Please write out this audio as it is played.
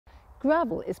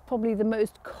Gravel is probably the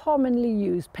most commonly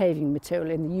used paving material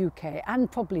in the UK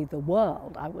and probably the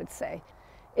world, I would say.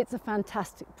 It's a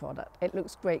fantastic product. It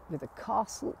looks great with a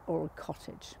castle or a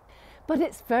cottage. But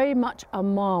it's very much a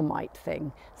Marmite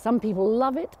thing. Some people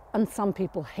love it and some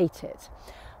people hate it.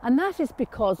 And that is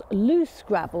because loose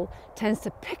gravel tends to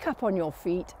pick up on your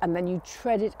feet and then you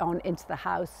tread it on into the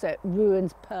house, so it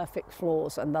ruins perfect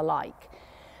floors and the like.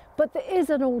 But there is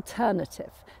an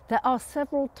alternative. There are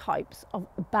several types of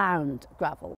bound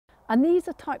gravel. And these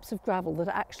are types of gravel that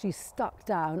are actually stuck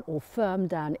down or firmed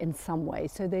down in some way,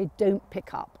 so they don't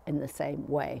pick up in the same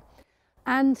way.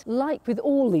 And like with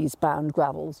all these bound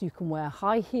gravels, you can wear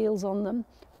high heels on them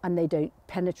and they don't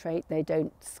penetrate, they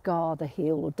don't scar the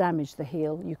heel or damage the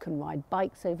heel. You can ride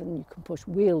bikes over them, you can push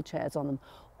wheelchairs on them,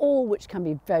 all which can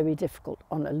be very difficult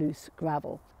on a loose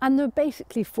gravel. And there are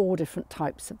basically 4 different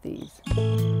types of these.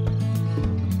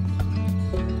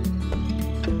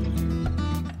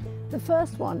 The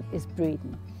first one is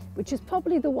Breeden, which is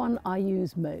probably the one I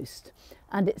use most.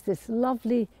 And it's this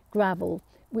lovely gravel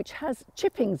which has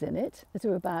chippings in it that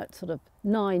are about sort of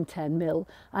 9–10 mil,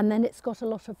 and then it's got a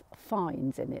lot of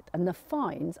fines in it. And the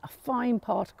fines are fine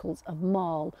particles of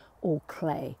marl or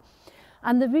clay.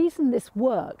 And the reason this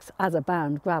works as a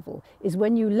bound gravel is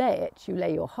when you lay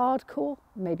your hardcore,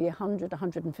 maybe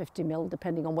 100–150 mil,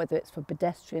 depending on whether it's for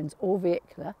pedestrians or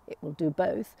vehicular, it will do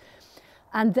both.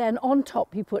 And then on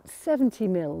top you put 70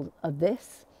 mil of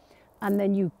this, and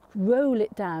then you roll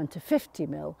it down to 50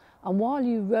 mil. And while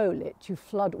you roll it, you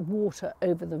flood water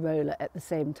over the roller at the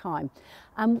same time.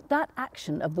 And that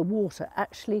action of the water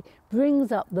actually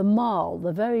brings up the marl,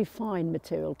 the very fine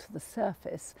material, to the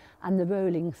surface, and the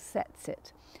rolling sets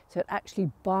it. So it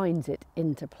actually binds it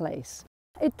into place.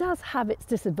 It does have its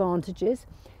disadvantages.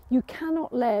 You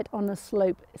cannot lay it on a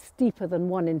slope steeper than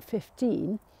 1 in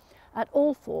 15. At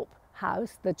Althorpe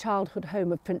House, the childhood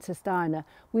home of Princess Diana,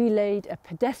 we laid a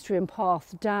pedestrian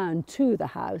path down to the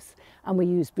house and we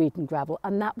used Breeden gravel,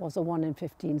 and that was a 1 in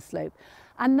 15 slope.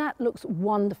 And that looks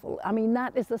wonderful. I mean,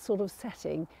 that is the sort of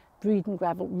setting Breeden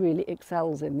gravel really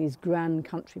excels in, these grand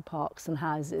country parks and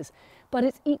houses. But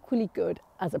it's equally good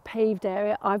as a paved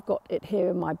area. I've got it here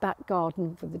in my back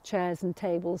garden with the chairs and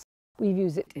tables. We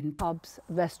use it in pubs,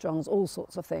 restaurants, all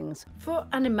sorts of things. For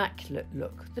an immaculate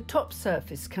look, the top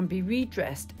surface can be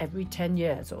redressed every 10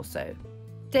 years or so.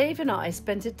 Dave and I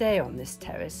spent a day on this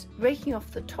terrace, raking off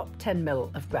the top 10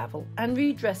 mil of gravel and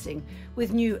redressing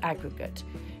with new aggregate,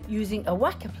 using a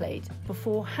whacker plate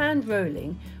before hand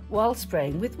rolling while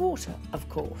spraying with water, of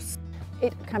course.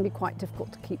 It can be quite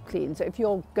difficult to keep clean. So if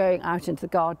you're going out into the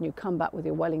garden, you come back with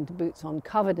your Wellington boots on,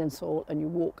 covered in soil, and you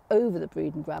walk over the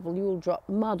Breeden gravel, you will drop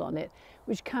mud on it,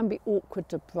 which can be awkward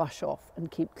to brush off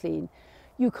and keep clean.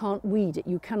 You can't weed it.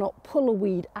 You cannot pull a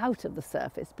weed out of the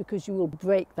surface because you will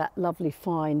break that lovely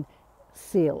fine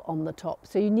seal on the top.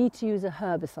 So you need to use a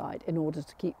herbicide in order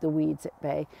to keep the weeds at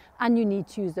bay, and you need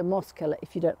to use a moss killer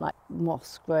if you don't like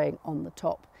moss growing on the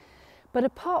top. But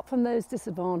apart from those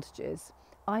disadvantages,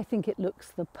 I think it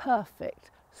looks the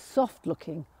perfect,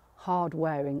 soft-looking,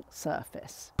 hard-wearing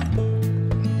surface.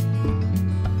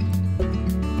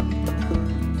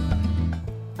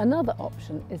 Another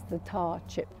option is the tar,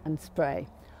 chip and spray.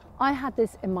 I had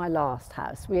this in my last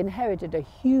house. We inherited a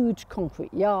huge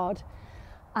concrete yard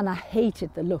and I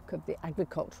hated the look of the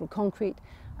agricultural concrete,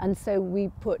 and so we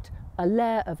put a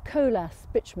layer of colas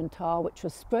bitumen tar which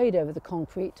was sprayed over the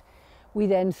concrete. We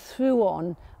then threw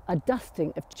on a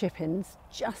dusting of chip-ins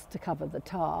just to cover the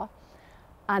tar,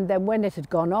 and then when it had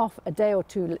gone off, a day or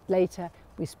 2 later,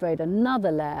 we sprayed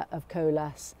another layer of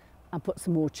colas and put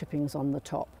some more chippings on the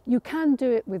top. You can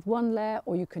do it with 1 layer,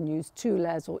 or you can use 2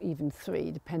 layers or even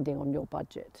 3, depending on your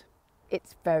budget.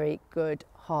 It's very good,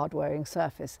 hard-wearing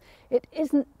surface. It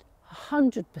isn't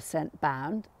 100%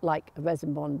 bound like a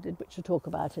resin bonded, which we'll talk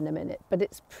about in a minute, but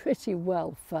it's pretty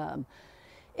well firm.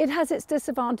 It has its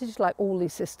disadvantage, like all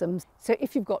these systems. So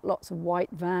if you've got lots of white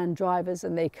van drivers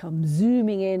and they come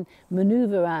zooming in,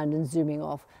 manoeuvre around and zooming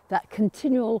off, that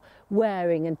continual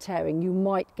wearing and tearing, you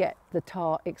might get the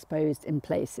tar exposed in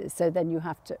places. So then you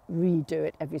have to redo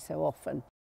it every so often.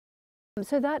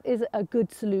 So that is a good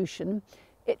solution.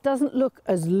 It doesn't look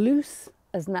as loose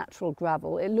as natural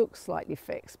gravel. It looks slightly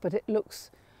fixed, but it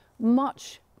looks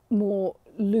much more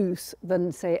loose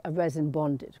than, say, a resin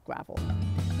bonded gravel.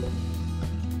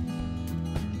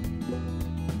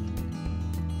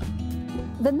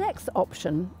 The next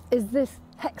option is this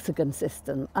hexagon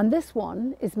system, and this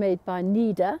one is made by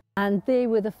Nida, and they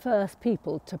were the first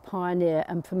people to pioneer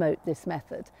and promote this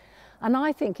method. And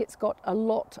I think it's got a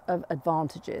lot of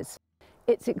advantages.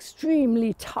 It's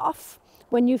extremely tough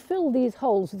When you fill these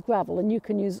holes with gravel, and you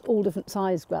can use all different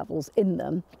size gravels in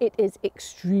them, it is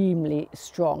extremely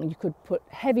strong. You could put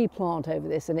heavy plant over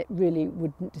this and it really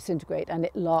wouldn't disintegrate, and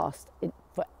it lasts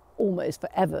for almost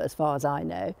forever as far as I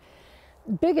know.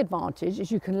 Big advantage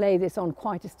is you can lay this on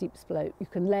quite a steep slope. You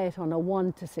can lay it on a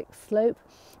 1 to 6 slope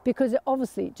because it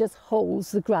obviously just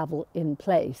holds the gravel in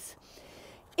place.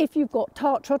 If you've got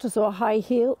tart trotters or a high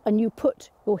heel and you put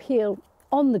your heel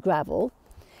on the gravel,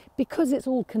 because it's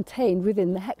all contained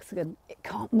within the hexagon, it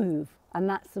can't move, and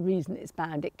that's the reason it's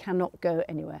bound. It cannot go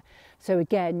anywhere. So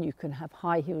again, you can have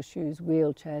high heel shoes,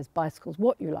 wheelchairs, bicycles,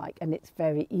 what you like, and it's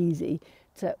very easy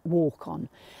to walk on.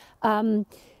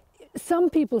 Some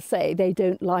people say they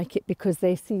don't like it because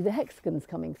they see the hexagons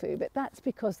coming through, but that's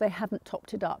because they haven't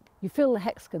topped it up. You fill the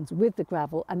hexagons with the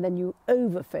gravel and then you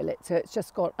overfill it, so it's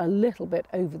just got a little bit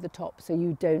over the top so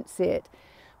you don't see it.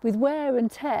 With wear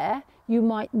and tear, you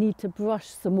might need to brush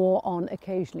some more on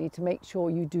occasionally to make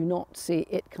sure you do not see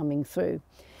it coming through.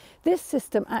 This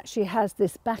system actually has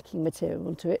this backing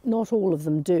material to it, not all of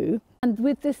them do. And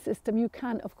with this system you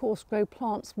can of course grow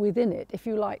plants within it. If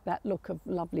you like that look of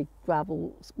lovely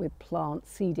gravel with plants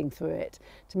seeding through it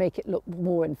to make it look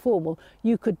more informal,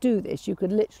 you could do this. You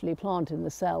could literally plant in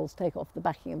the cells, take off the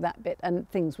backing of that bit, and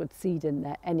things would seed in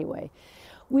there anyway.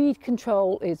 Weed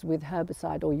control is with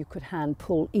herbicide, or you could hand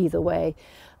pull either way.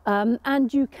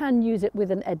 And you can use it with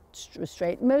an edge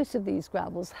restraint. Most of these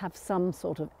gravels have some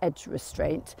sort of edge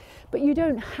restraint, but you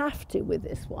don't have to with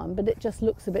this one, but it just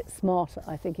looks a bit smarter,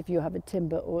 I think, if you have a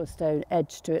timber or a stone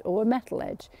edge to it, or a metal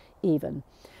edge even.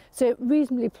 So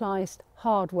reasonably priced,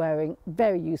 hard wearing,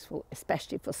 very useful,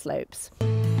 especially for slopes.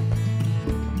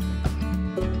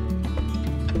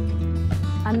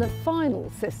 And the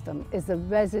final system is a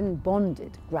resin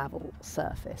bonded gravel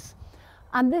surface.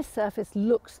 And this surface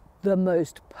looks the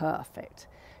most perfect.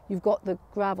 You've got the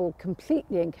gravel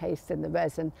completely encased in the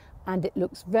resin and it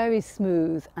looks very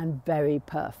smooth and very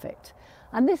perfect.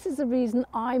 And this is the reason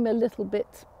I'm a little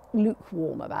bit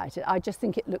lukewarm about it. I just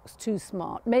think it looks too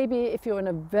smart. Maybe if you're in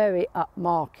a very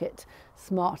upmarket,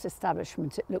 smart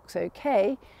establishment, it looks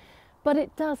okay, but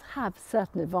it does have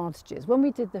certain advantages. When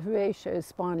we did the Horatio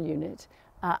spinal unit,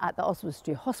 at the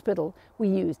Oswestry Hospital, we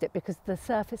used it because the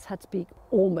surface had to be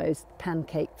almost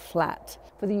pancake flat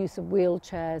for the use of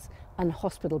wheelchairs and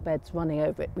hospital beds running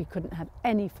over it. We couldn't have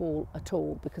any fall at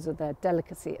all because of the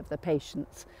delicacy of the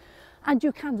patients. And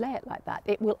you can lay it like that.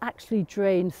 It will actually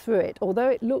drain through it. Although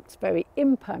it looks very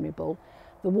impermeable,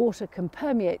 the water can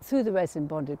permeate through the resin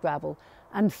bonded gravel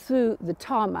and through the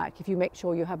tarmac if you make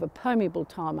sure you have a permeable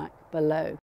tarmac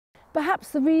below. Perhaps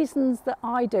the reasons that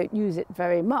I don't use it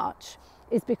very much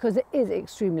is because it is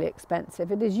extremely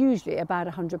expensive. It is usually about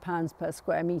 £100 per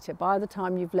square metre by the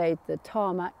time you've laid the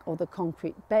tarmac or the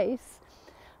concrete base,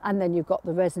 and then you've got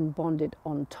the resin bonded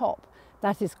on top.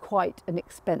 That is quite an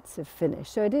expensive finish.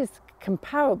 So it is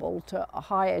comparable to a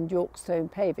high-end York stone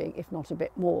paving, if not a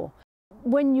bit more.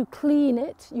 When you clean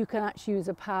it, you can actually use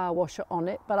a power washer on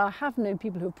it, but I have known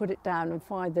people who put it down and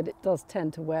find that it does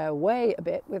tend to wear away a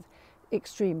bit with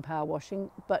extreme power washing,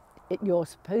 but you're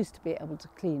supposed to be able to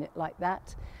clean it like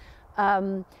that.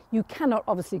 You cannot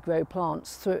obviously grow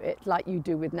plants through it like you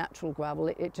do with natural gravel.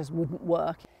 It just wouldn't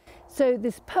work. So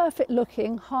this perfect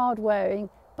looking, hard wearing,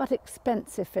 but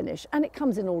expensive finish, and it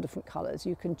comes in all different colours.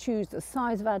 You can choose the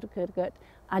size of aggregate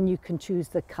and you can choose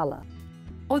the colour.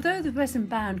 Although the resin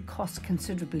bound costs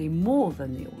considerably more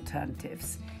than the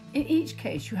alternatives, in each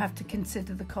case you have to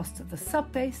consider the cost of the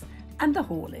subbase and the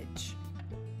haulage.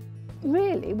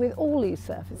 Really, with all these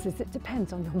surfaces, it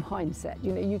depends on your mindset.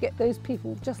 You know, you get those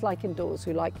people, just like indoors,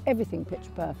 who like everything pitch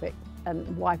perfect and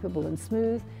wipeable and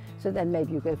smooth, so then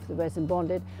maybe you go for the resin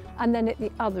bonded. And then at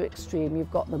the other extreme,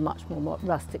 you've got the much more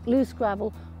rustic loose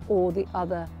gravel, or the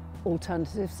other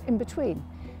alternatives in between.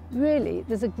 Really,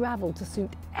 there's a gravel to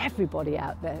suit everybody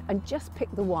out there, and just pick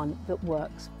the one that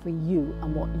works for you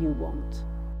and what you want.